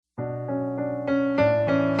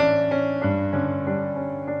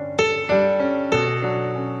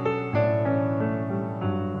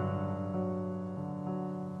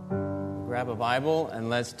Grab a Bible and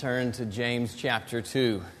let's turn to James chapter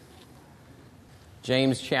 2.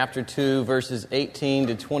 James chapter 2, verses 18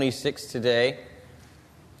 to 26 today.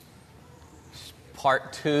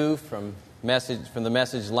 Part 2 from the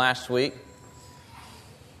message last week.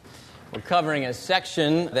 We're covering a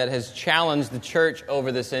section that has challenged the church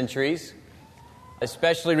over the centuries,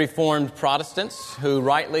 especially Reformed Protestants who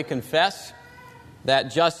rightly confess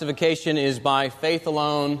that justification is by faith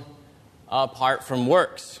alone, apart from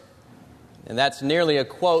works. And that's nearly a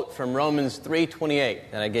quote from Romans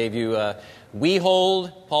 3:28 that I gave you. We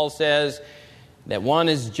hold, Paul says, that one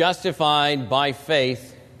is justified by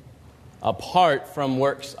faith apart from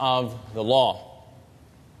works of the law.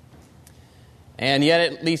 And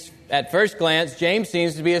yet, at least at first glance, James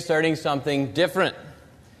seems to be asserting something different.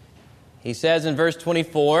 He says in verse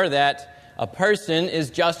 24 that a person is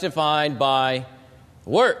justified by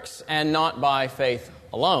works and not by faith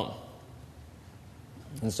alone.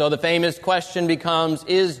 And so the famous question becomes,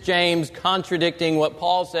 is James contradicting what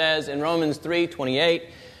Paul says in Romans 3:28,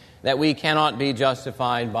 that we cannot be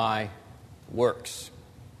justified by works?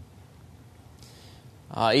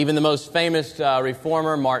 Even the most famous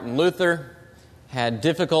reformer, Martin Luther, had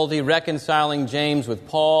difficulty reconciling James with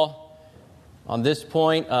Paul on this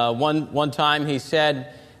point. One time he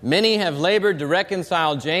said, "Many have labored to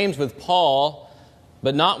reconcile James with Paul,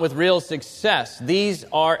 but not with real success. These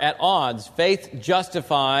are at odds. Faith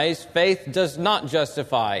justifies, faith does not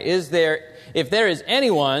justify. If there is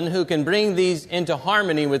anyone who can bring these into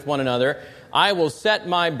harmony with one another, I will set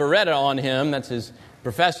my beretta on him," that's his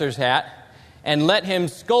professor's hat, "and let him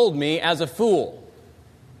scold me as a fool."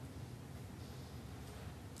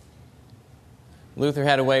 Luther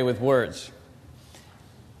had a way with words.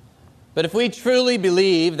 But if we truly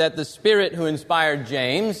believe that the Spirit who inspired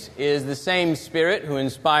James is the same Spirit who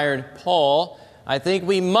inspired Paul, I think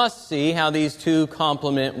we must see how these two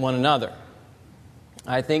complement one another.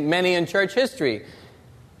 I think many in church history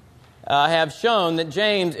have shown that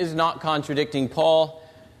James is not contradicting Paul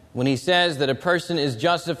when he says that a person is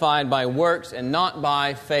justified by works and not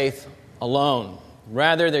by faith alone.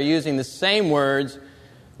 Rather, they're using the same words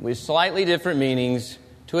with slightly different meanings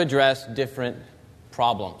to address different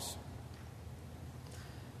problems.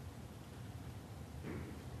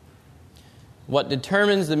 What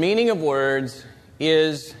determines the meaning of words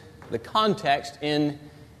is the context in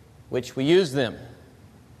which we use them.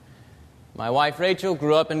 My wife Rachel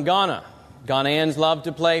grew up in Ghana. Ghanaians love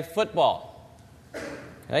to play football.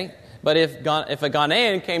 Okay? But if a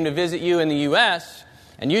Ghanaian came to visit you in the U.S.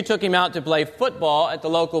 and you took him out to play football at the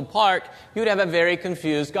local park, you'd have a very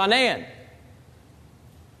confused Ghanaian.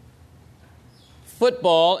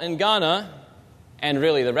 Football in Ghana, and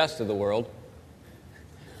really the rest of the world,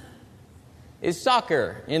 is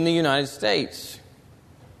soccer in the United States.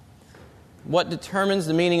 What determines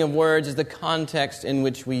the meaning of words is the context in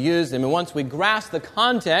which we use them. And once we grasp the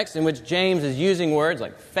context in which James is using words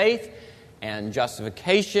like faith and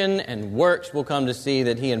justification and works, we'll come to see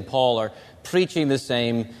that he and Paul are preaching the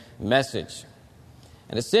same message.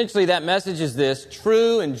 And essentially that message is this: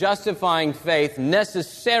 true and justifying faith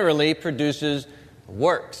necessarily produces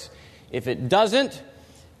works. If it doesn't,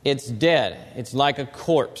 it's dead. It's like a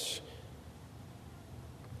corpse.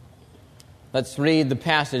 Let's read the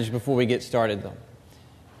passage before we get started, though.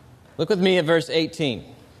 Look with me at verse 18.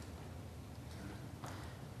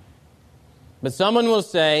 But someone will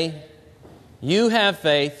say, "You have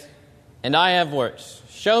faith, and I have works.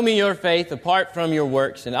 Show me your faith apart from your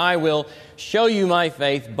works, and I will show you my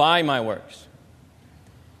faith by my works.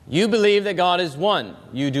 You believe that God is one.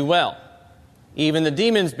 You do well. Even the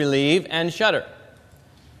demons believe and shudder.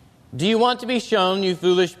 Do you want to be shown, you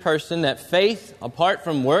foolish person, that faith apart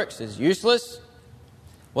from works is useless?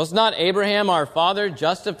 Was not Abraham our father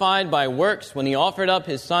justified by works when he offered up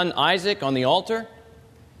his son Isaac on the altar?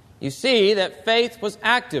 You see that faith was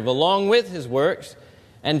active along with his works,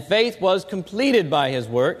 and faith was completed by his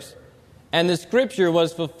works, and the scripture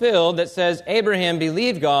was fulfilled that says, Abraham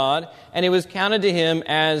believed God, and it was counted to him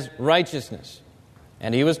as righteousness,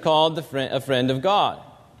 and he was called a friend of God.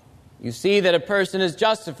 You see that a person is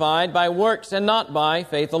justified by works and not by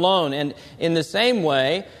faith alone. And in the same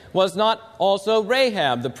way, was not also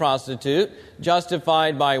Rahab the prostitute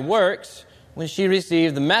justified by works when she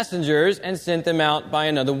received the messengers and sent them out by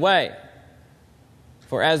another way?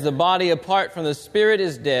 For as the body apart from the spirit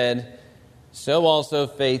is dead, so also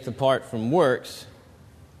faith apart from works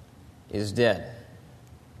is dead."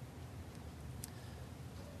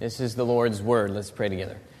 This is the Lord's word. Let's pray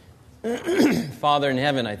together. Father in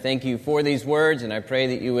heaven, I thank you for these words, and I pray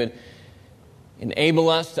that you would enable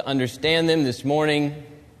us to understand them this morning.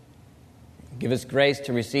 Give us grace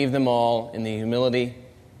to receive them all in the humility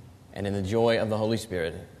and in the joy of the Holy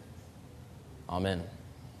Spirit. Amen.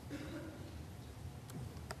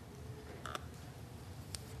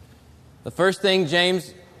 The first thing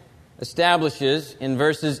James establishes in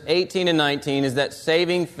verses 18 and 19 is that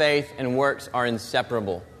saving faith and works are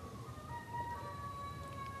inseparable.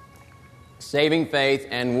 Saving faith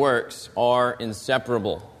and works are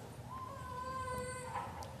inseparable.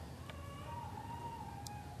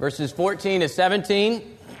 Verses 14 to 17,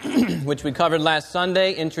 which we covered last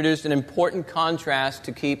Sunday, introduced an important contrast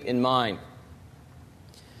to keep in mind.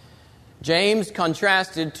 James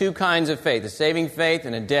contrasted two kinds of faith, a saving faith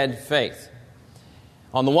and a dead faith.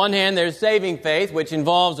 On the one hand, there's saving faith, which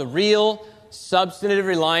involves a real, substantive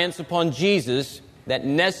reliance upon Jesus that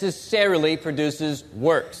necessarily produces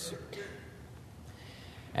works.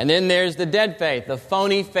 And then there's the dead faith, the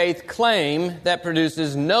phony faith claim that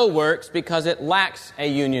produces no works because it lacks a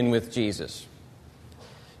union with Jesus.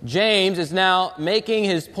 James is now making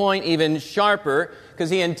his point even sharper because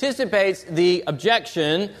he anticipates the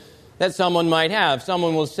objection that someone might have.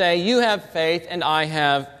 Someone will say, you have faith and I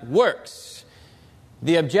have works.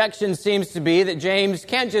 The objection seems to be that James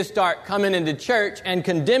can't just start coming into church and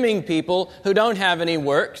condemning people who don't have any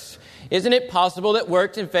works. Isn't it possible that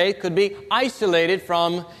works and faith could be isolated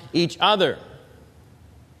from each other?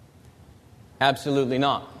 Absolutely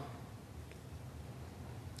not.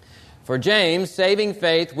 For James, saving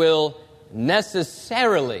faith will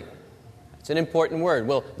necessarily, it's an important word,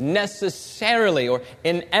 will necessarily or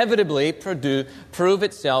inevitably prove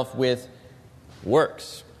itself with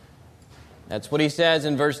works. That's what he says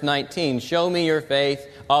in verse 19. Show me your faith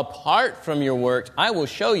apart from your works. I will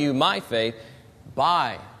show you my faith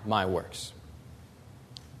by my works.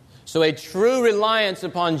 So a true reliance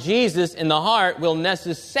upon Jesus in the heart will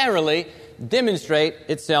necessarily demonstrate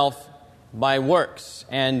itself by works.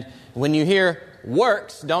 And when you hear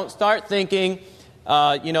works, don't start thinking,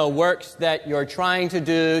 works that you're trying to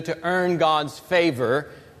do to earn God's favor.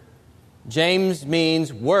 James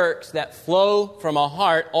means works that flow from a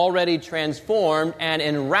heart already transformed and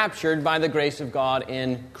enraptured by the grace of God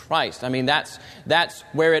in Christ. I mean, that's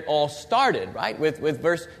where it all started, right? With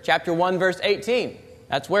chapter 1, verse 18.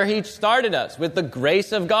 That's where he started us, with the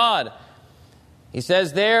grace of God. He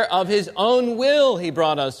says there, of his own will he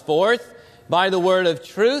brought us forth by the word of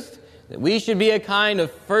truth, that we should be a kind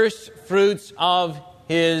of first fruits of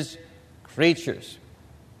his creatures.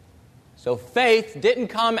 So faith didn't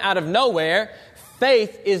come out of nowhere.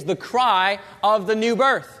 Faith is the cry of the new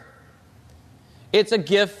birth. It's a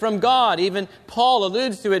gift from God. Even Paul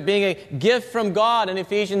alludes to it being a gift from God in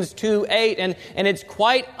Ephesians 2:8. And it's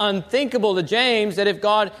quite unthinkable to James that if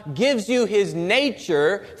God gives you his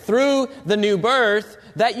nature through the new birth,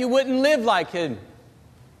 that you wouldn't live like him.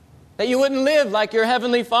 That you wouldn't live like your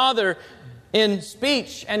heavenly Father in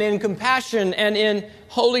speech and in compassion and in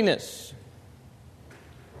holiness.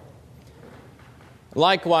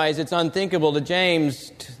 Likewise, it's unthinkable to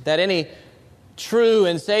James that any true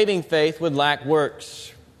and saving faith would lack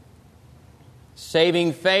works.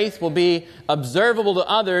 Saving faith will be observable to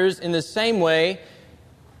others in the same way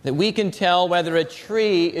that we can tell whether a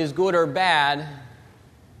tree is good or bad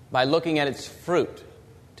by looking at its fruit,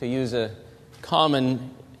 to use a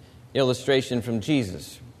common illustration from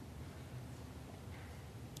Jesus.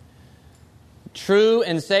 True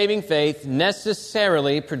and saving faith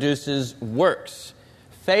necessarily produces works.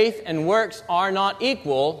 Faith and works are not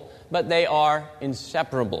equal, but they are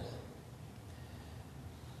inseparable.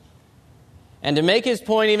 And to make his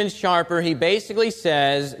point even sharper, he basically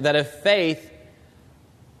says that a faith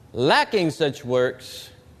lacking such works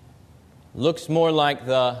looks more like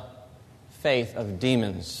the faith of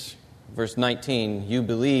demons. Verse 19, you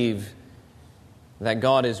believe that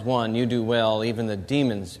God is one, you do well, even the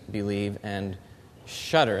demons believe and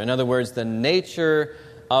shudder. In other words, the nature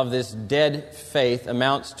of this dead faith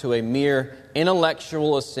amounts to a mere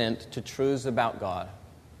intellectual assent to truths about God.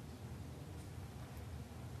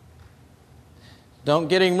 Don't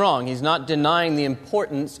get him wrong. He's not denying the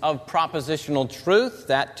importance of propositional truth.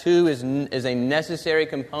 That too is a necessary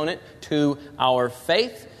component to our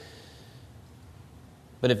faith.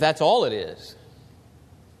 But if that's all it is,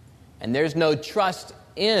 and there's no trust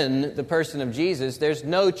in the person of Jesus, there's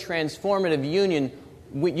no transformative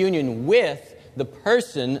union with the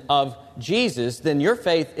person of Jesus, then your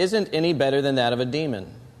faith isn't any better than that of a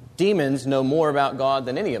demon. Demons know more about God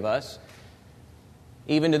than any of us,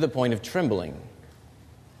 even to the point of trembling.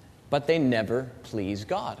 But they never please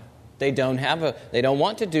God. They don't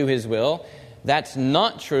want to do his will. That's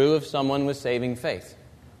not true of someone with saving faith.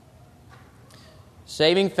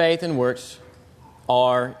 Saving faith and works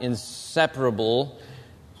are inseparable.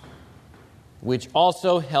 which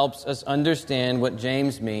also helps us understand what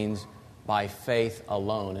James means by faith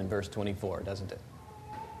alone in verse 24, doesn't it?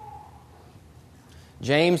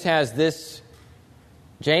 James has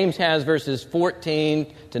verses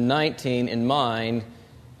 14 to 19 in mind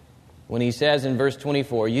when he says in verse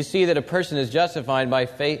 24, you see that a person is justified by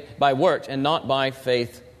faith, by works, and not by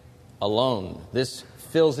faith alone. This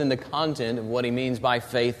fills in the content of what he means by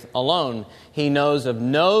faith alone. He knows of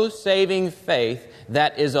no saving faith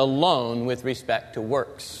that is alone with respect to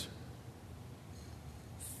works.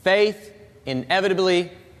 Faith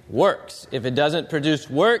inevitably works. If it doesn't produce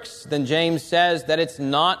works, then James says that it's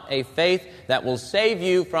not a faith that will save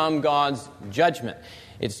you from God's judgment.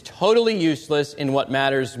 It's totally useless in what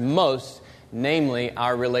matters most, namely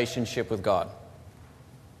our relationship with God.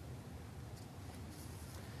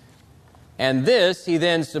 And this he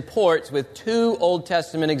then supports with two Old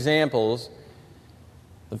Testament examples.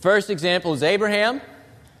 The first example is Abraham,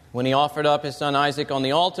 when he offered up his son Isaac on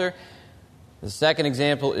the altar. The second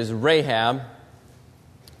example is Rahab,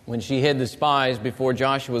 when she hid the spies before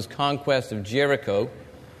Joshua's conquest of Jericho.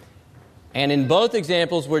 And in both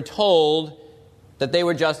examples we're told that they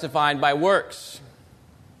were justified by works.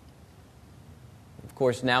 Of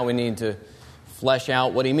course, now we need to flesh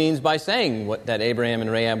out what he means by saying that Abraham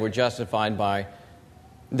and Rahab were justified by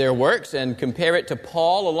their works and compare it to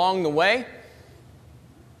Paul along the way.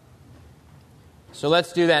 So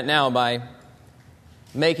let's do that now by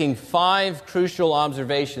making 5 crucial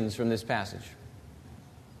observations from this passage.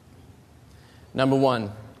 Number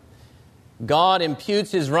 1, God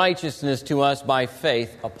imputes His righteousness to us by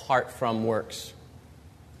faith apart from works.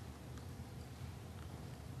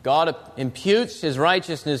 God imputes His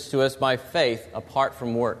righteousness to us by faith apart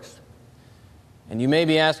from works. And you may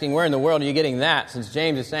be asking, where in the world are you getting that? Since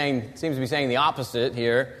James seems to be saying the opposite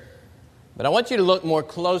here. But I want you to look more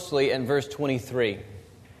closely at verse 23.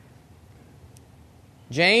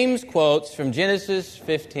 James quotes from Genesis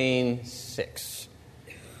 15:6.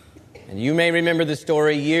 And you may remember the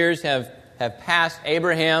story. Years have passed.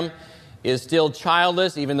 Abraham is still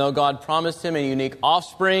childless, even though God promised him a unique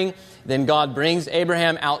offspring. Then God brings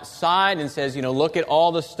Abraham outside and says, look at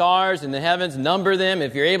all the stars in the heavens, number them.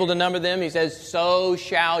 If you're able to number them, he says, so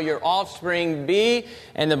shall your offspring be.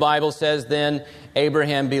 And the Bible says then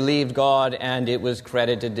Abraham believed God and it was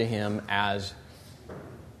credited to him as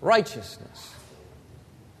righteousness.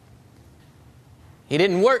 He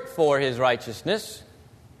didn't work for his righteousness.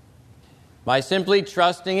 By simply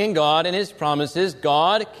trusting in God and His promises,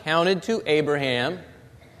 God counted to Abraham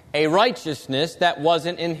a righteousness that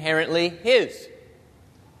wasn't inherently his.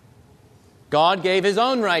 God gave His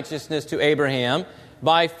own righteousness to Abraham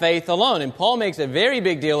by faith alone. And Paul makes a very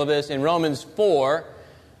big deal of this in Romans 4,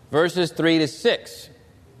 verses 3 to 6.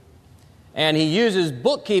 And he uses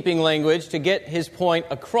bookkeeping language to get his point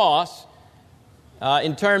across.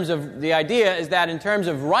 In terms of the idea is that in terms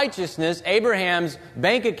of righteousness, Abraham's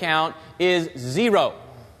bank account is 0.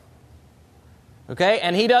 Okay?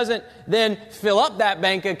 And he doesn't then fill up that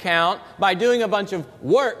bank account by doing a bunch of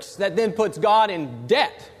works that then puts God in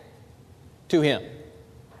debt to him.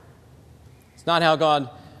 It's not how God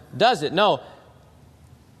does it. No.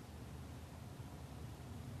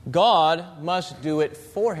 God must do it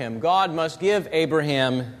for him. God must give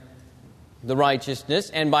Abraham the righteousness,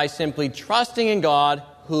 and by simply trusting in God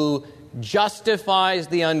who justifies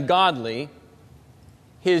the ungodly,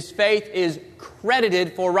 his faith is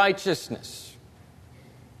credited for righteousness.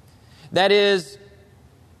 That is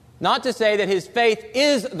not to say that his faith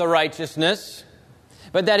is the righteousness,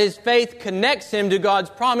 but that his faith connects him to God's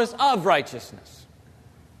promise of righteousness.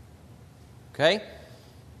 Okay?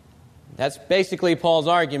 That's basically Paul's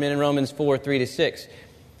argument in Romans 4, 3 to 6.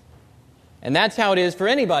 And that's how it is for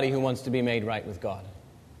anybody who wants to be made right with God.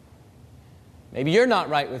 Maybe you're not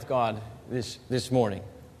right with God this morning.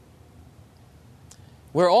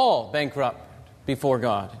 We're all bankrupt before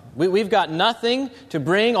God. We've got nothing to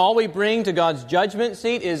bring. All we bring to God's judgment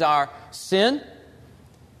seat is our sin.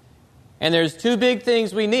 And there's 2 big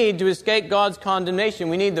things we need to escape God's condemnation.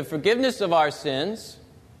 We need the forgiveness of our sins,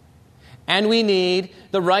 and we need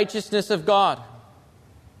the righteousness of God.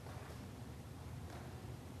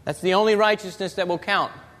 That's the only righteousness that will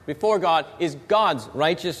count before God, is God's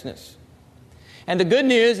righteousness. And the good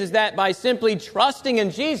news is that by simply trusting in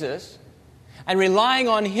Jesus and relying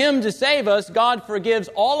on Him to save us, God forgives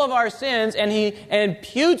all of our sins and He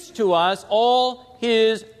imputes to us all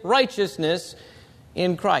His righteousness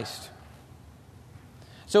in Christ.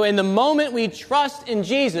 So in the moment we trust in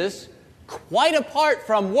Jesus, quite apart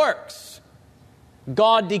from works,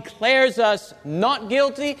 God declares us not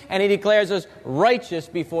guilty, and He declares us righteous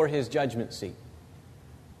before His judgment seat.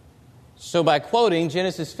 So by quoting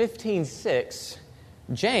Genesis 15:6,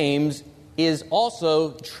 James is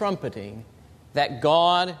also trumpeting that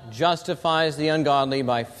God justifies the ungodly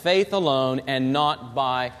by faith alone and not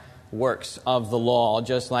by works of the law,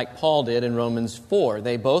 just like Paul did in Romans 4.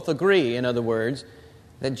 They both agree, in other words,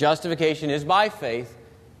 that justification is by faith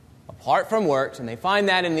apart from works, and they find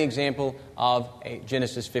that in the example of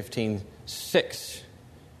Genesis 15:6.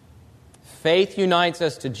 Faith unites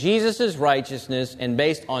us to Jesus' righteousness, and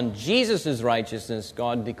based on Jesus' righteousness,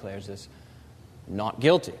 God declares us not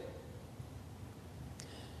guilty.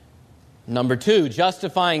 Number two,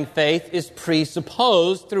 justifying faith is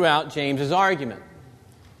presupposed throughout James's argument.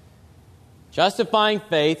 Justifying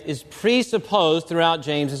faith is presupposed throughout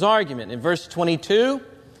James's argument. In verse 22,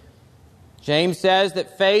 James says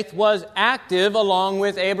that faith was active along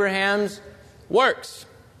with Abraham's works.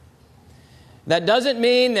 That doesn't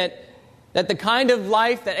mean that the kind of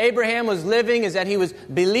life that Abraham was living is that he was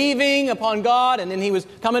believing upon God and then he was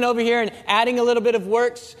coming over here and adding a little bit of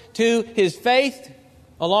works to his faith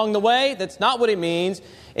along the way. That's not what it means.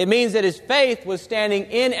 It means that his faith was standing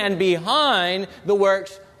in and behind the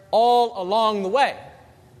works all along the way.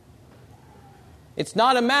 It's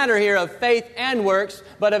not a matter here of faith and works,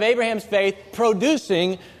 but of Abraham's faith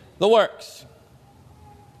producing the works.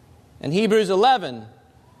 And Hebrews 11,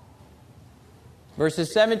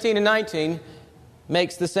 verses 17 and 19,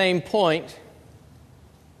 makes the same point.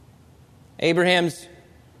 Abraham's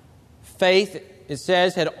faith, it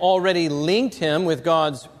says, had already linked him with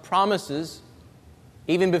God's promises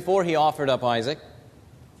even before he offered up Isaac.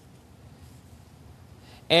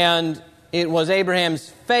 And it was Abraham's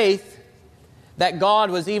faith that God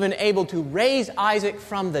was even able to raise Isaac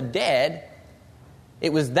from the dead.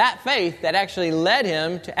 It was that faith that actually led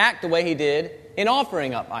him to act the way he did in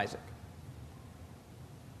offering up Isaac.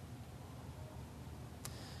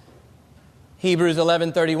 Hebrews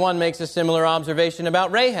 11:31 makes a similar observation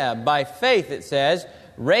about Rahab. By faith, it says,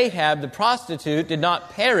 Rahab the prostitute did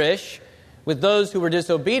not perish with those who were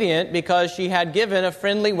disobedient because she had given a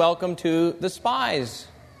friendly welcome to the spies.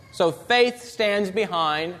 So faith stands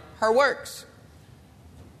behind her works.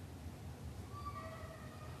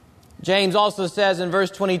 James also says in verse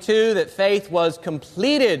 22 that faith was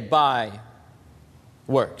completed by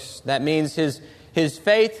works. That means his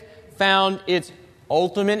faith found its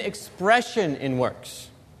ultimate expression in works.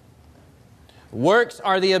 Works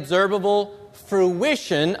are the observable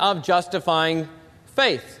fruition of justifying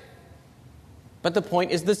faith. But the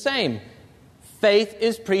point is the same. Faith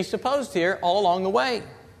is presupposed here all along the way.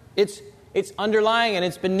 It's underlying and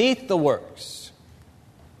it's beneath the works.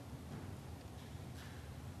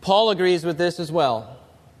 Paul agrees with this as well.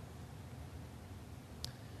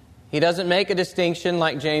 He doesn't make a distinction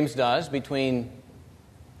like James does between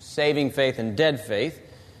saving faith and dead faith,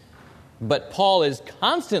 but Paul is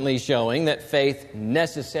constantly showing that faith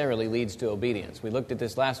necessarily leads to obedience. We looked at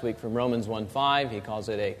this last week from Romans 1:5. He calls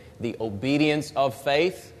it the obedience of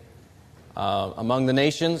faith among the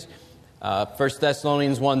nations. 1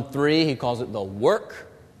 Thessalonians 1:3, he calls it the work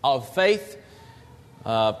of faith.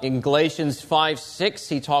 In Galatians 5:6,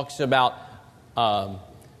 he talks about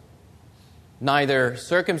neither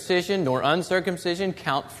circumcision nor uncircumcision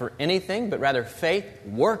count for anything, but rather faith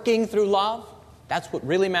working through love. That's what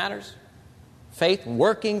really matters. Faith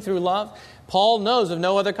working through love. Paul knows of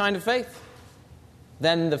no other kind of faith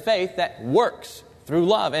than the faith that works through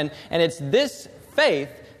love. And it's this faith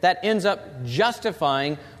that ends up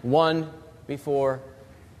justifying one before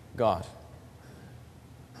God.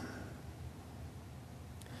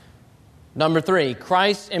 Number 3,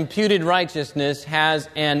 Christ's imputed righteousness has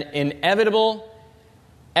an inevitable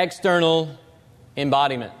external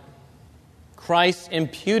embodiment. Christ's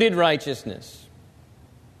imputed righteousness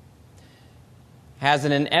has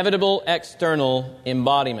an inevitable external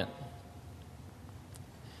embodiment.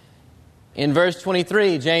 In verse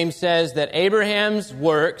 23, James says that Abraham's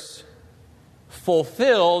works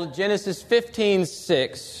fulfilled Genesis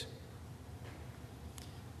 15:6,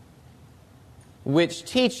 which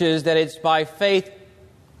teaches that it's by faith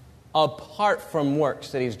apart from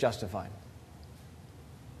works that he's justified.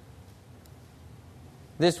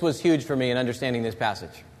 This was huge for me in understanding this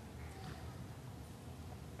passage.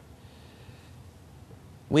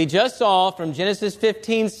 We just saw from Genesis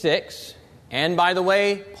 15:6, and by the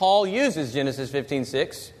way, Paul uses Genesis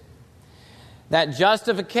 15:6, that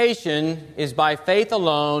justification is by faith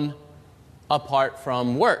alone apart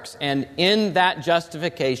from works. And in that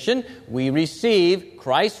justification, we receive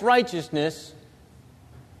Christ's righteousness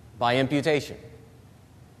by imputation.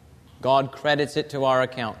 God credits it to our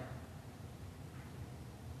account.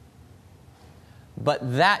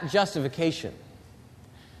 But that justification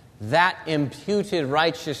that imputed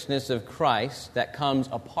righteousness of Christ that comes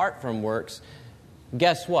apart from works,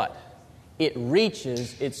 guess what? It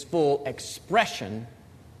reaches its full expression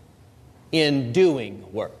in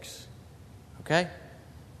doing works. Okay?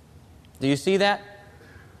 Do you see that?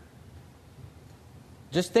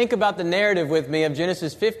 Just think about the narrative with me of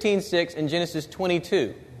Genesis 15:6 and Genesis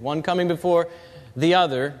 22, one coming before the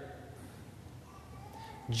other.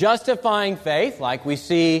 Justifying faith, like we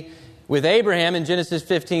see with Abraham in Genesis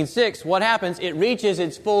 15:6, what happens? It reaches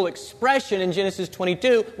its full expression in Genesis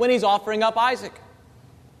 22 when he's offering up Isaac.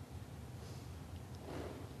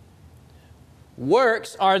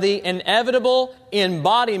 Works are the inevitable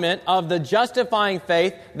embodiment of the justifying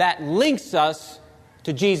faith that links us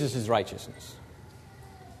to Jesus' righteousness.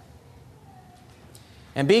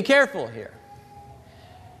 And be careful here.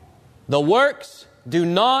 The works do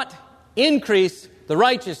not increase the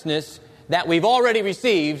righteousness that we've already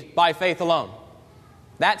received by faith alone.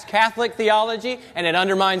 That's Catholic theology, and it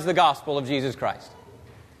undermines the gospel of Jesus Christ.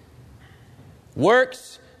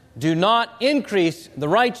 Works do not increase the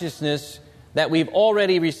righteousness that we've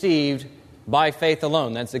already received by faith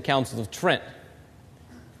alone. That's the Council of Trent.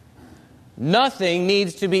 Nothing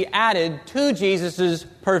needs to be added to Jesus'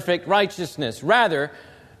 perfect righteousness. Rather,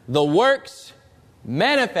 the works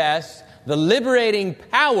manifest the liberating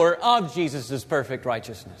power of Jesus' perfect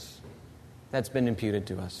righteousness that's been imputed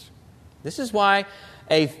to us. This is why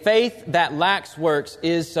a faith that lacks works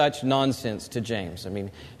is such nonsense to James. I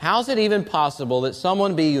mean, how's it even possible that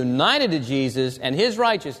someone be united to Jesus and His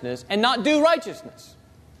righteousness and not do righteousness?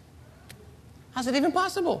 How's it even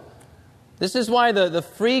possible? This is why the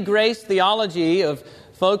free grace theology of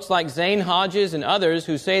folks like Zane Hodges and others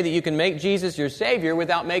who say that you can make Jesus your Savior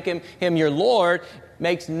without making Him your Lord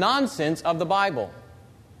makes nonsense of the Bible.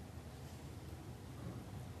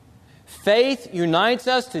 Faith unites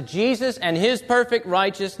us to Jesus and His perfect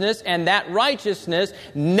righteousness, and that righteousness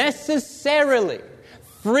necessarily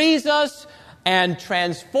frees us and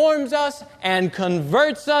transforms us and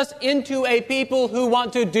converts us into a people who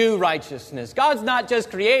want to do righteousness. God's not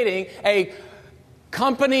just creating a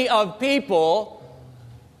company of people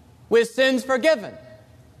with sins forgiven.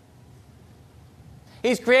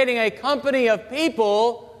 He's creating a company of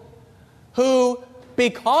people who,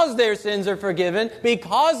 because their sins are forgiven,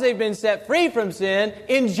 because they've been set free from sin,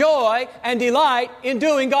 enjoy and delight in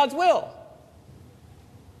doing God's will.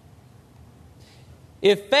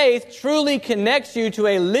 If faith truly connects you to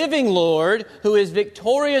a living Lord who is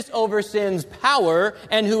victorious over sin's power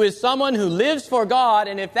and who is someone who lives for God,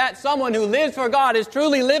 and if that someone who lives for God is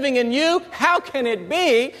truly living in you, how can it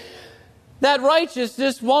be that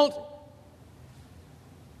righteousness won't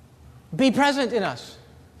be present in us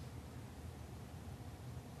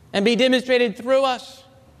and be demonstrated through us?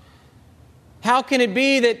 How can it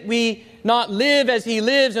be that we not live as He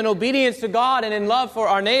lives in obedience to God and in love for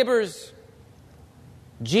our neighbors?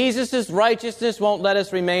 Jesus' righteousness won't let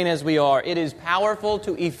us remain as we are. It is powerful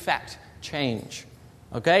to effect change.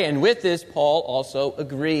 Okay? And with this, Paul also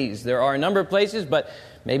agrees. There are a number of places, but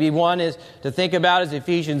maybe one is to think about is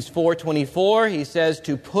Ephesians 4:24. He says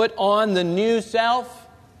to put on the new self,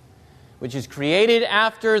 which is created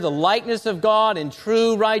after the likeness of God in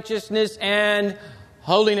true righteousness and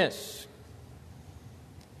holiness.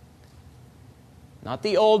 Not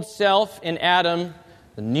the old self in Adam,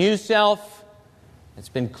 the new self that's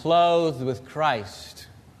been clothed with Christ.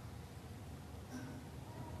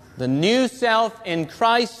 The new self in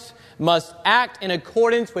Christ must act in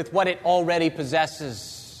accordance with what it already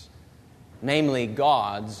possesses, namely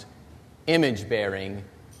God's image-bearing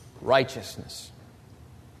righteousness.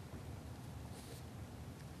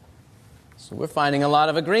 So we're finding a lot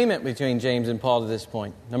of agreement between James and Paul to this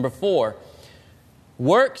point. Number 4,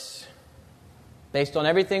 works, based on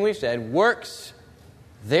everything we've said, works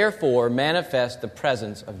therefore manifest the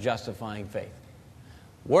presence of justifying faith.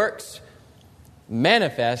 Works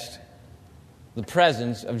manifest the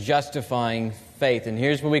presence of justifying faith. And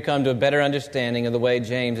here's where we come to a better understanding of the way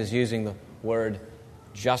James is using the word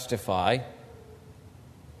justify.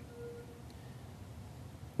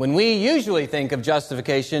 When we usually think of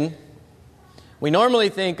justification, we normally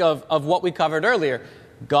think of what we covered earlier,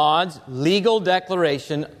 God's legal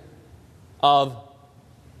declaration of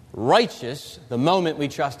righteous the moment we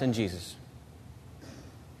trust in Jesus.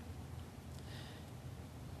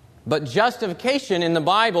 But justification in the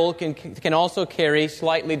Bible can also carry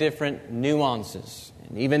slightly different nuances.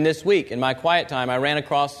 And even this week, in my quiet time, I ran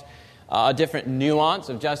across a different nuance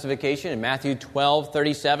of justification in Matthew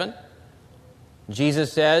 12:37.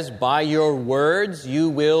 Jesus says, "By your words you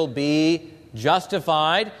will be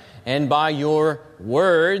justified, and by your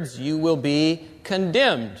words you will be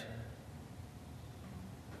condemned."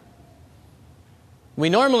 We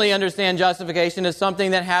normally understand justification as something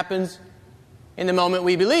that happens in the moment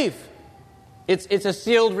we believe. It's a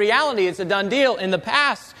sealed reality. It's a done deal. In the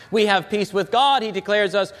past, we have peace with God. He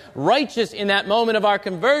declares us righteous in that moment of our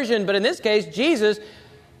conversion. But in this case, Jesus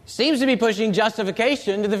seems to be pushing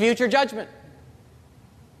justification to the future judgment.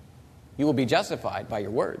 You will be justified by your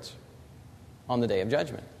words on the day of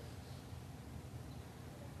judgment.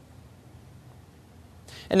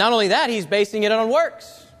 And not only that, he's basing it on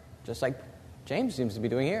works, just like James seems to be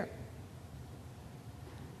doing here.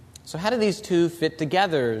 So how do these two fit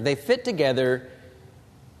together? They fit together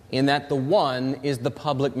in that the one is the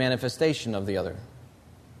public manifestation of the other.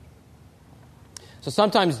 So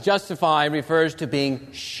sometimes justify refers to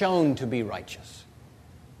being shown to be righteous,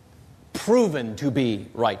 proven to be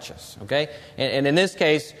righteous, okay? And in this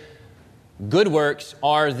case, good works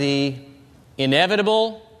are the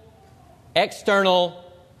inevitable, external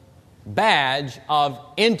badge of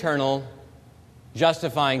internal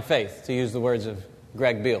justifying faith, to use the words of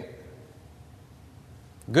Greg Beale.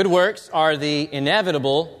 Good works are the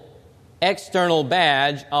inevitable, external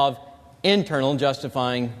badge of internal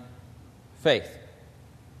justifying faith.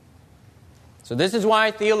 So this is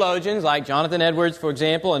why theologians like Jonathan Edwards, for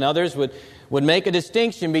example, and others would make a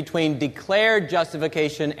distinction between declared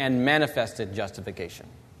justification and manifested justification.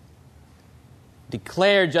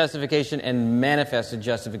 Declared justification and manifested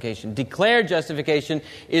justification. Declared justification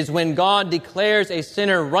is when God declares a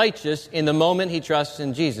sinner righteous in the moment he trusts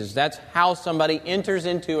in Jesus. That's how somebody enters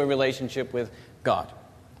into a relationship with God.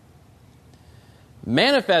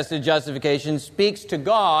 Manifested justification speaks to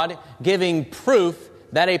God giving proof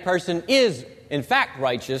that a person is, in fact,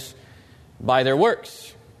 righteous by their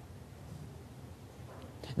works.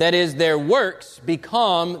 That is, their works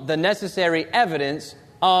become the necessary evidence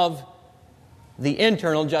of the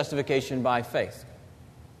internal justification by faith.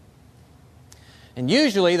 And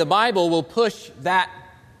usually the Bible will push that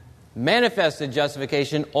manifested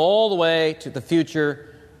justification all the way to the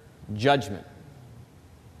future judgment.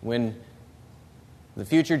 When the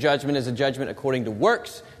future judgment is a judgment according to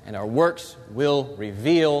works, and our works will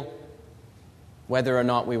reveal whether or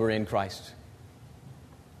not we were in Christ.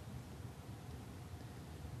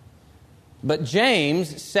 But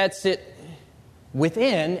James sets it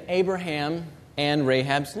within Abraham and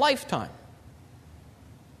Rahab's lifetime.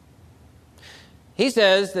 He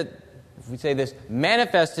says that, if we say this,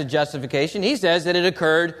 manifested justification, he says that it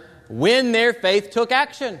occurred when their faith took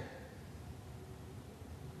action.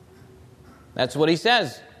 That's what he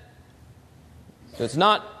says. So it's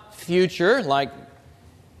not future, like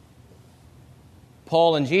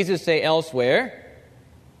Paul and Jesus say elsewhere.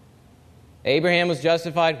 Abraham was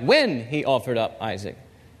justified when he offered up Isaac.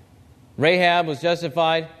 Rahab was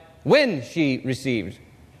justified when she received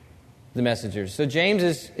the messengers. So James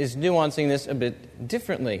is nuancing this a bit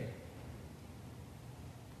differently.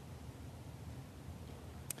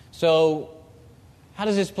 So how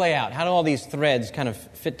does this play out? How do all these threads kind of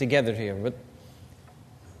fit together here?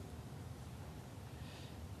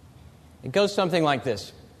 It goes something like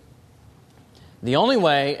this. The only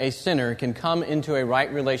way a sinner can come into a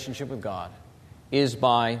right relationship with God is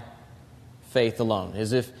by faith alone,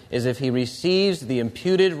 as if he receives the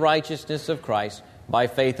imputed righteousness of Christ by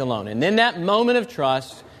faith alone. And in that moment of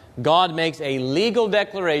trust, God makes a legal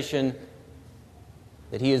declaration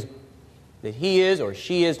that he is or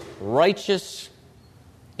she is righteous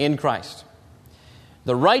in Christ.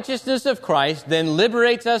 The righteousness of Christ then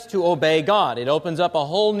liberates us to obey God. It opens up a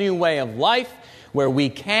whole new way of life where we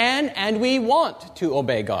can and we want to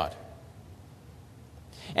obey God.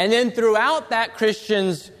 And then throughout that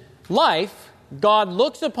Christian's life, God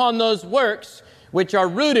looks upon those works which are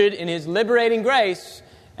rooted in His liberating grace,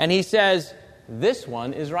 and He says, this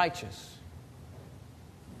one is righteous.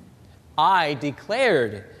 I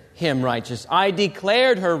declared him righteous. I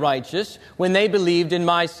declared her righteous when they believed in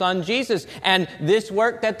my Son Jesus. And this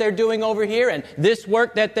work that they're doing over here and this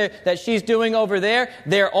work that she's doing over there,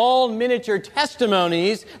 they're all miniature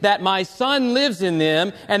testimonies that my Son lives in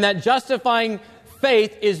them and that justifying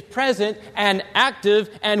faith is present and active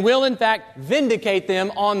and will in fact vindicate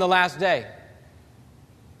them on the last day.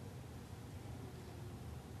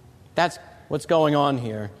 That's what's going on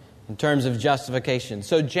here in terms of justification.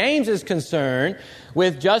 So James's concern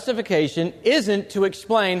with justification isn't to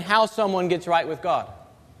explain how someone gets right with God,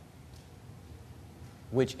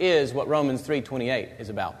 which is what Romans 3:28 is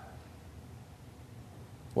about,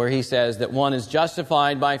 where he says that one is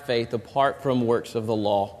justified by faith apart from works of the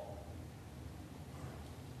law.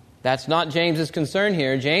 That's not James's concern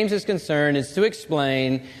here. James's concern is to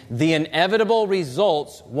explain the inevitable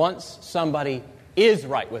results once somebody is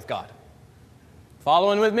right with God.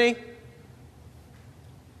 Following with me?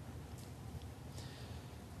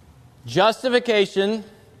 Justification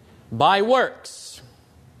by works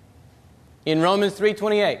in Romans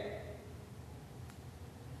 3:28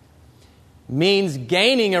 means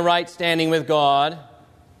gaining a right standing with God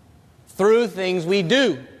through things we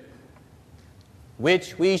do,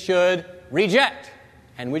 which we should reject,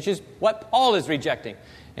 and which is what Paul is rejecting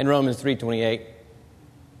in Romans 3:28.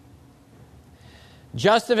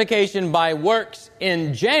 Justification by works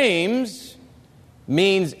in James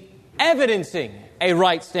means evidencing a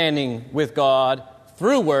right standing with God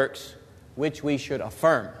through works, which we should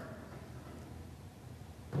affirm.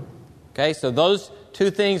 Okay, so those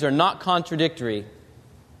two things are not contradictory.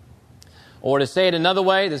 Or to say it another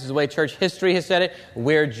way, this is the way church history has said it,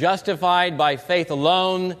 we're justified by faith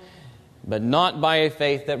alone, but not by a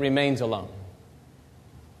faith that remains alone.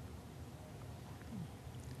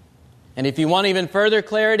 And if you want even further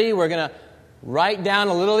clarity, we're going to write down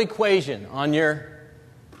a little equation on your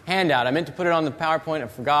handout. I meant to put it on the PowerPoint, I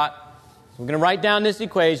forgot. So we're going to write down this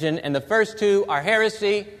equation, and the first two are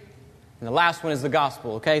heresy, and the last one is the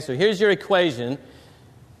gospel. Okay, so here's your equation.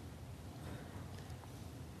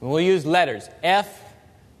 We'll use letters. F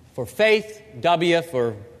for faith, W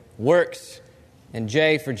for works, and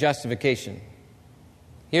J for justification.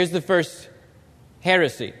 Here's the first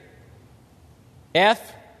heresy.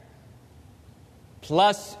 F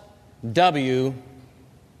plus W,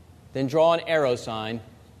 then draw an arrow sign,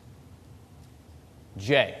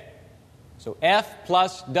 J. So F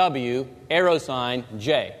plus W, arrow sign,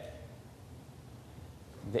 J.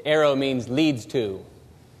 The arrow means leads to.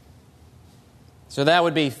 So that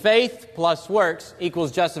would be faith plus works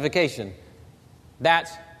equals justification. That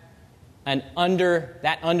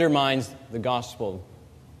undermines the gospel.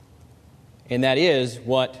 And that is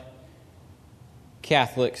what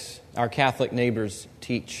our Catholic neighbors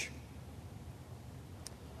teach.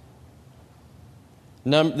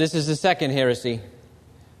 This is the second heresy.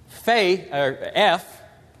 Faith, or F,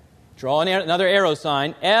 draw another arrow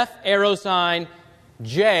sign. F, arrow sign,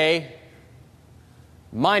 J,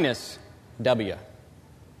 minus W.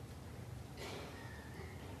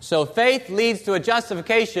 So faith leads to a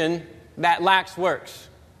justification that lacks works,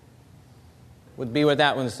 would be what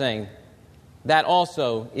that one's saying. That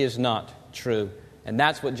also is not true. And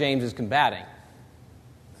that's what James is combating.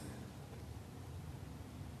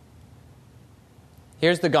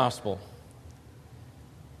 Here's the gospel.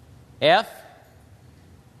 F,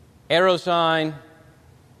 arrow sign,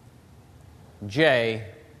 J,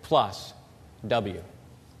 plus W.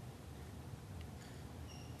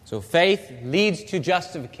 So faith leads to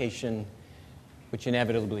justification, which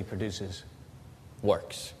inevitably produces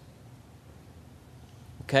works.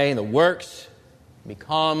 Okay, the works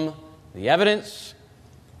become the evidence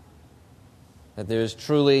that there is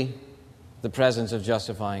truly the presence of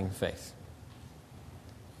justifying faith.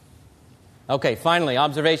 Okay, finally,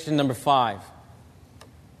 observation number 5.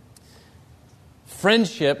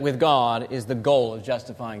 Friendship with God is the goal of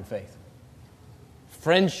justifying faith.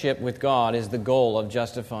 Friendship with God is the goal of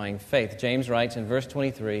justifying faith. James writes in verse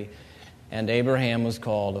 23, and Abraham was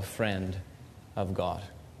called a friend of God.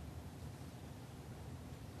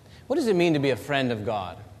 What does it mean to be a friend of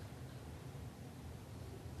God?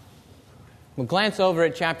 We'll glance over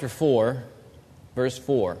at chapter 4, verse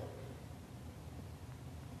 4.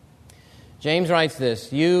 James writes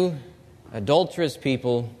this, you adulterous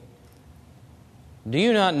people, do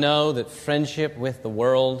you not know that friendship with the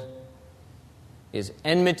world is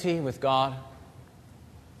enmity with God?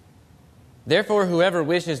 Therefore, whoever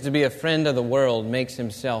wishes to be a friend of the world makes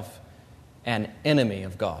himself an enemy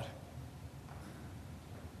of God.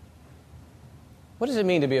 What does it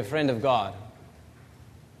mean to be a friend of God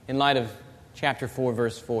in light of chapter 4,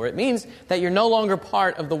 verse 4? It means that you're no longer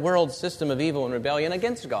part of the world's system of evil and rebellion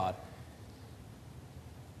against God.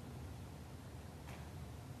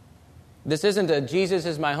 This isn't a Jesus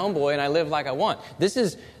is my homeboy and I live like I want. This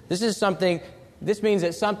means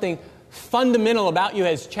that something fundamental about you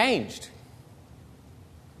has changed.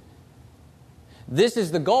 This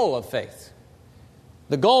is the goal of faith.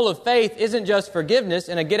 The goal of faith isn't just forgiveness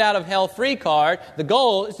and a get-out-of-hell-free card. The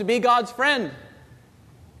goal is to be God's friend.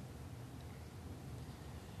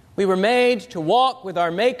 We were made to walk with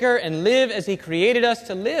our Maker and live as He created us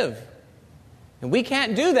to live. And we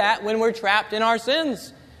can't do that when we're trapped in our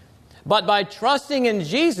sins. But by trusting in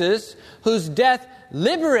Jesus, whose death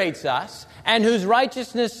liberates us and whose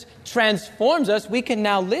righteousness transforms us, we can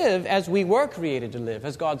now live as we were created to live,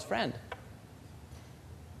 as God's friend.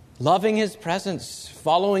 Loving His presence,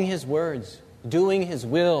 following His words, doing His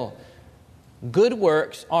will. Good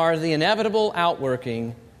works are the inevitable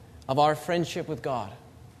outworking of our friendship with God.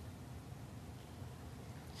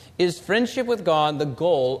 Is friendship with God the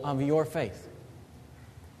goal of your faith?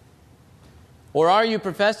 Or are you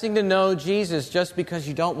professing to know Jesus just because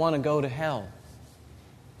you don't want to go to hell?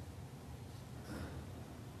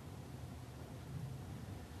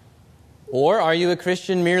 Or are you a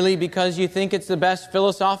Christian merely because you think it's the best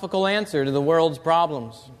philosophical answer to the world's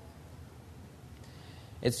problems?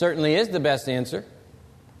 It certainly is the best answer.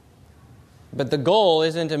 But the goal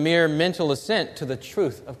isn't a mere mental assent to the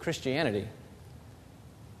truth of Christianity.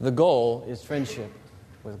 The goal is friendship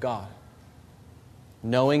with God.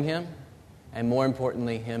 Knowing Him, and more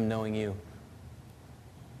importantly, Him knowing you.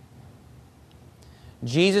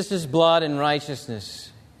 Jesus' blood and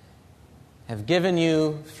righteousness have given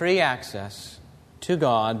you free access to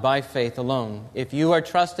God by faith alone. If you are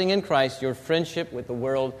trusting in Christ, your friendship with the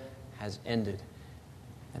world has ended.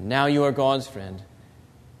 And now you are God's friend.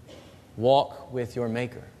 Walk with your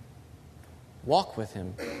Maker. Walk with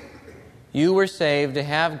Him. You were saved to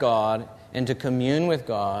have God and to commune with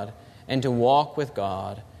God and to walk with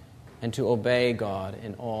God and to obey God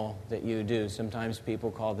in all that you do. Sometimes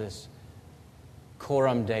people call this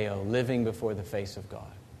coram Deo, living before the face of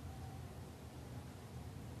God.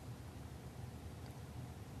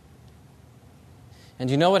 And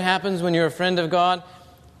you know what happens when you're a friend of God?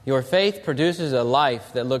 Your faith produces a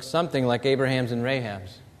life that looks something like Abraham's and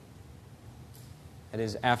Rahab's. That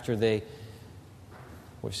is, after they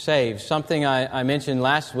were saved. Something I mentioned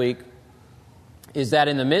last week is that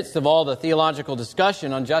in the midst of all the theological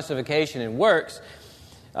discussion on justification and works,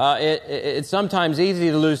 it's sometimes easy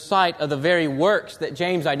to lose sight of the very works that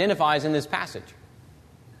James identifies in this passage.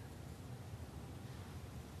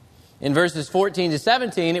 In verses 14 to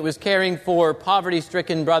 17, it was caring for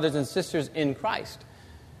poverty-stricken brothers and sisters in Christ.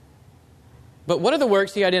 But what are the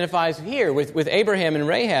works he identifies here with Abraham and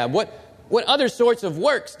Rahab? What other sorts of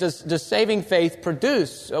works does saving faith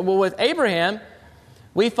produce? Well, with Abraham,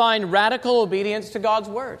 we find radical obedience to God's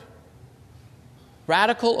Word.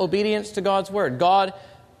 Radical obedience to God's Word. God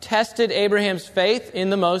tested Abraham's faith in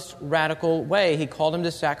the most radical way. He called him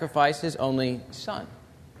to sacrifice his only son.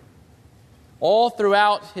 All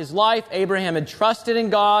throughout his life, Abraham had trusted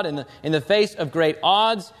in God in the face of great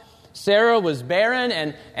odds. Sarah was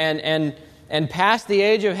barren and past the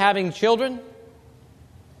age of having children.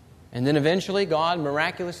 And then eventually God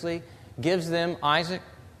miraculously gives them Isaac.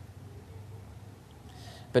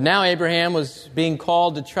 But now Abraham was being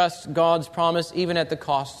called to trust God's promise even at the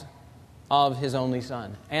cost of his only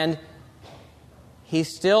son. And he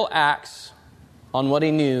still acts on what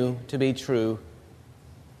he knew to be true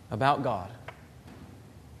about God.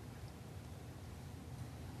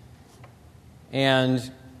 And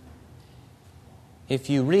if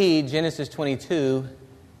you read Genesis 22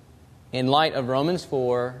 in light of Romans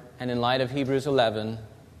 4 and in light of Hebrews 11,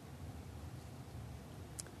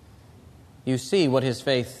 you see what his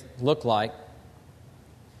faith looked like.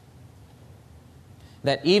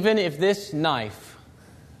 That even if this knife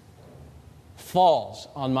falls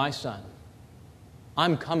on my son,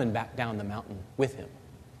 I'm coming back down the mountain with him.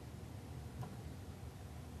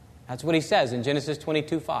 That's what he says in Genesis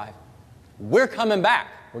 22:5. We're coming back.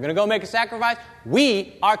 We're going to go make a sacrifice.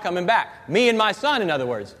 We are coming back. Me and my son, in other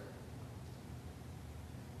words.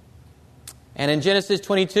 And in Genesis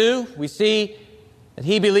 22, we see that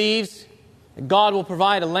he believes that God will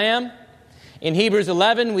provide a lamb. In Hebrews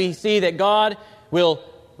 11, we see that God will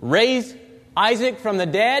raise Isaac from the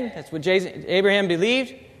dead. That's what Abraham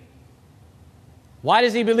believed. Why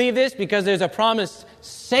does he believe this? Because there's a promised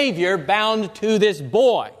Savior bound to this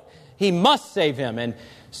boy. He must save him. And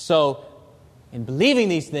so, in believing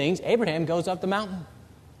these things, Abraham goes up the mountain.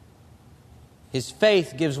 His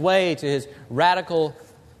faith gives way to his radical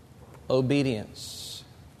obedience.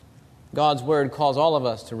 God's Word calls all of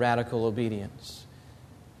us to radical obedience.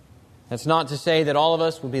 That's not to say that all of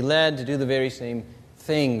us will be led to do the very same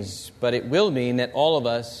things, but it will mean that all of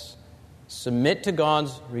us submit to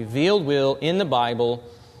God's revealed will in the Bible,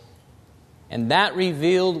 and that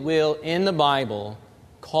revealed will in the Bible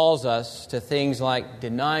calls us to things like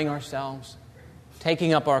denying ourselves,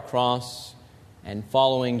 taking up our cross, and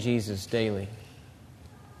following Jesus daily.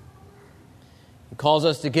 It calls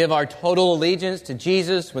us to give our total allegiance to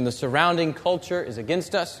Jesus when the surrounding culture is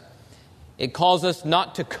against us. It calls us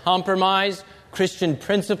not to compromise Christian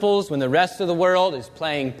principles when the rest of the world is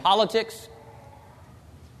playing politics.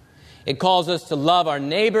 It calls us to love our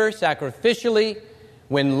neighbor sacrificially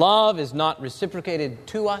when love is not reciprocated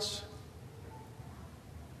to us.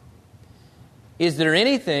 Is there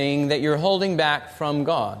anything that you're holding back from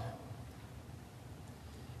God?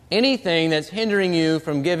 Anything that's hindering you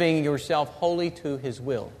from giving yourself wholly to His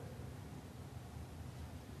will?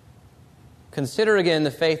 Consider again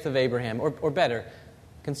the faith of Abraham, or better,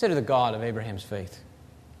 consider the God of Abraham's faith.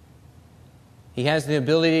 He has the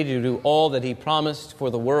ability to do all that He promised for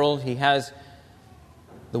the world. He has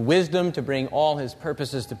the wisdom to bring all His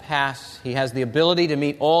purposes to pass. He has the ability to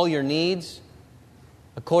meet all your needs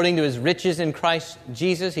according to His riches in Christ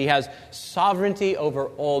Jesus. He has sovereignty over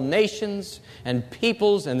all nations and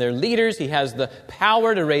peoples and their leaders. He has the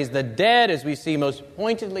power to raise the dead, as we see most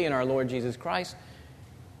pointedly in our Lord Jesus Christ.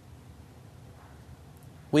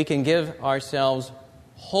 We can give ourselves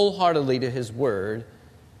wholeheartedly to His Word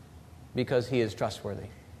because He is trustworthy.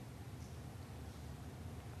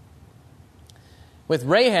 With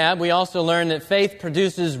Rahab, we also learn that faith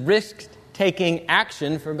produces risk-taking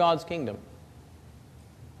action for God's kingdom.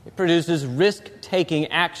 It produces risk-taking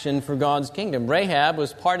action for God's kingdom. Rahab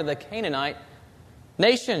was part of the Canaanite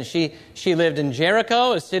nation. She lived in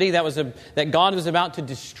Jericho, a city that God was about to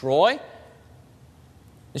destroy.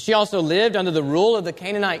 She also lived under the rule of the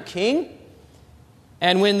Canaanite king.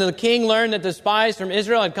 And when the king learned that the spies from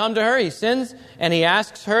Israel had come to her, he sends and he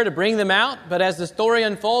asks her to bring them out. But as the story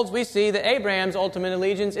unfolds, we see that Abraham's ultimate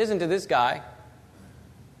allegiance isn't to this guy.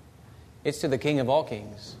 It's to the King of all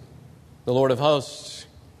kings, the Lord of hosts.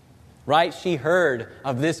 Right? She heard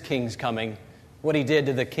of this king's coming. What he did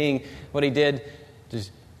to the king, what he did to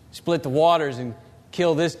split the waters and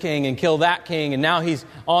kill this king and kill that king, and now he's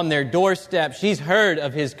on their doorstep. She's heard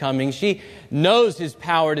of his coming. She knows his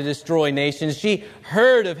power to destroy nations. She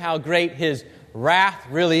heard of how great his wrath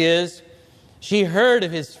really is. She heard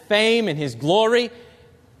of his fame and his glory.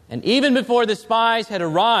 And even before the spies had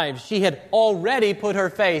arrived, she had already put her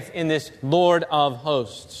faith in this Lord of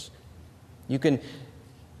hosts. You can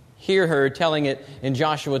hear her telling it in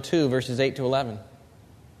Joshua 2, verses 8 to 11.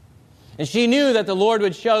 And she knew that the Lord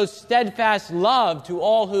would show steadfast love to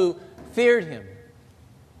all who feared Him.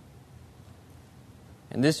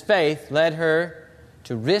 And this faith led her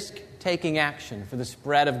to risk-taking action for the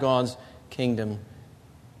spread of God's kingdom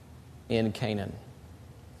in Canaan.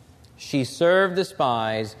 She served the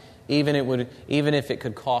spies even if it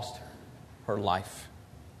could cost her life.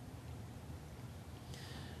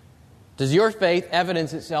 Does your faith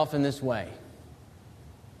evidence itself in this way?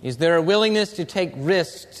 Is there a willingness to take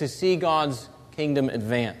risks to see God's kingdom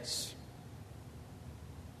advance?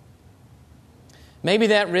 Maybe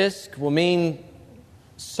that risk will mean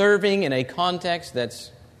serving in a context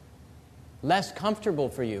that's less comfortable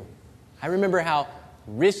for you. I remember how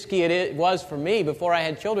risky it was for me before I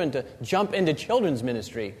had children to jump into children's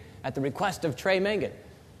ministry at the request of Trey Megan. It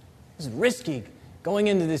was risky going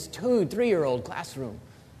into this 2-, 3-year-old classroom.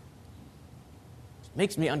 It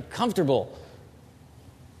makes me uncomfortable.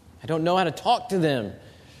 I don't know how to talk to them.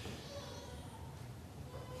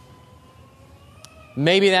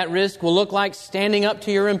 Maybe that risk will look like standing up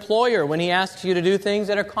to your employer when he asks you to do things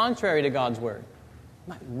that are contrary to God's Word.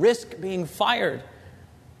 You might risk being fired.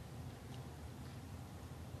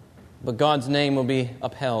 But God's name will be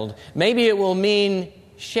upheld. Maybe it will mean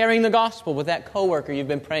sharing the gospel with that coworker you've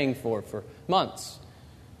been praying for months.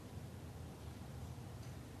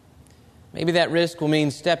 Maybe that risk will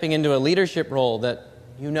mean stepping into a leadership role that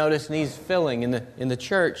you notice needs filling in the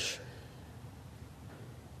church.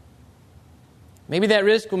 Maybe that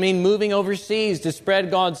risk will mean moving overseas to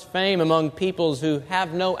spread God's fame among peoples who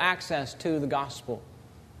have no access to the gospel.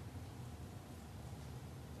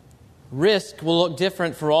 Risk will look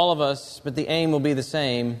different for all of us, but the aim will be the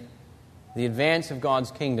same: the advance of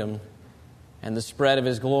God's kingdom and the spread of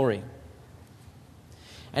His glory.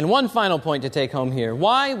 And one final point to take home here.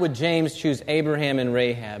 Why would James choose Abraham and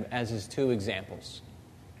Rahab as his two examples?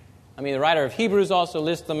 I mean, the writer of Hebrews also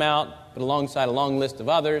lists them out, but alongside a long list of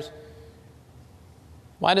others.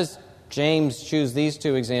 Why does James choose these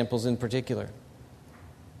two examples in particular?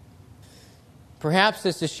 Perhaps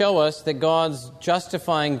it's to show us that God's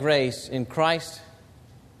justifying grace in Christ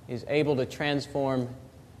is able to transform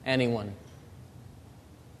anyone.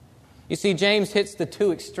 You see, James hits the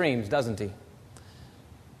two extremes, doesn't he?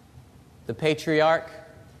 The patriarch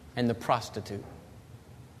and the prostitute.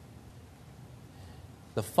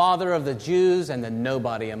 The father of the Jews and the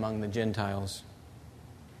nobody among the Gentiles.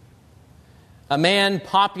 A man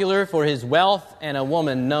popular for his wealth and a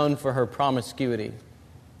woman known for her promiscuity.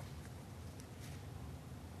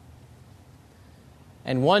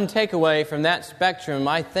 And one takeaway from that spectrum,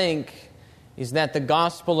 I think, is that the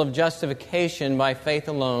gospel of justification by faith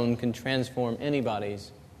alone can transform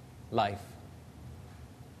anybody's life.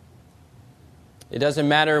 It doesn't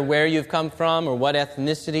matter where you've come from or what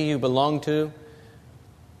ethnicity you belong to,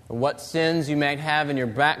 or what sins you might have in your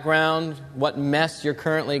background, what mess you're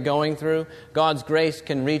currently going through. God's grace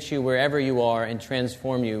can reach you wherever you are and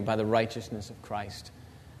transform you by the righteousness of Christ.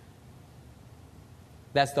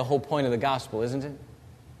 That's the whole point of the gospel, isn't it?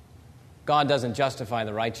 God doesn't justify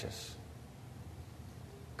the righteous.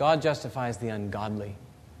 God justifies the ungodly.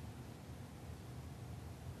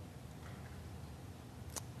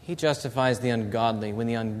 He justifies the ungodly when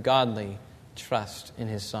the ungodly trust in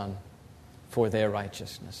His Son for their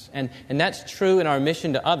righteousness. And that's true in our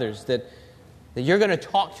mission to others that you're going to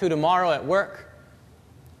talk to tomorrow at work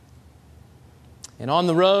and on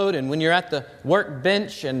the road, and when you're at the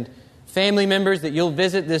workbench, and family members that you'll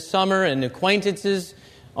visit this summer, and acquaintances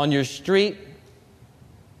on your street.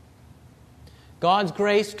 God's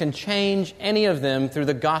grace can change any of them through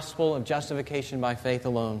the gospel of justification by faith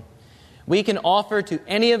alone. We can offer to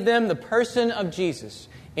any of them the person of Jesus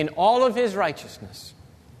in all of His righteousness.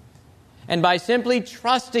 And by simply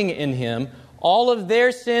trusting in Him, all of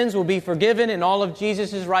their sins will be forgiven, and all of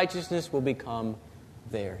Jesus' righteousness will become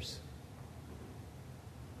theirs.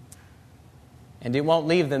 And it won't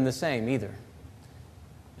leave them the same either.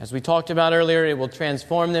 As we talked about earlier, it will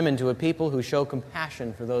transform them into a people who show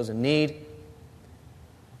compassion for those in need,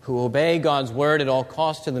 who obey God's word at all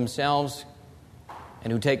costs to themselves,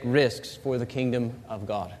 and who take risks for the kingdom of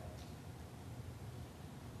God.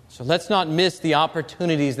 So let's not miss the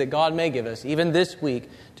opportunities that God may give us, even this week,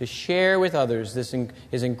 to share with others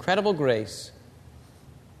His incredible grace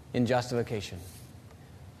in justification.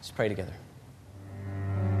 Let's pray together.